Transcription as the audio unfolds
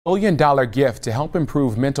$1 million gift to help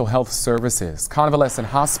improve mental health services. Convalescent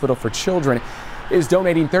Hospital for Children is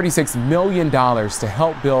donating $36 million to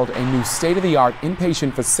help build a new state-of-the-art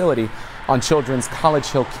inpatient facility on Children's College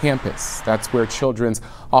Hill campus. That's where Children's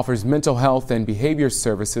offers mental health and behavior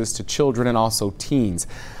services to children and also teens.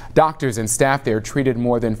 Doctors and staff there treated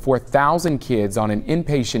more than 4,000 kids on an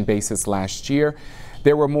inpatient basis last year.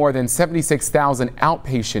 There were more than 76,000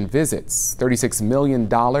 outpatient visits. $36 million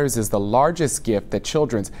is the largest gift that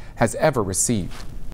Children's has ever received.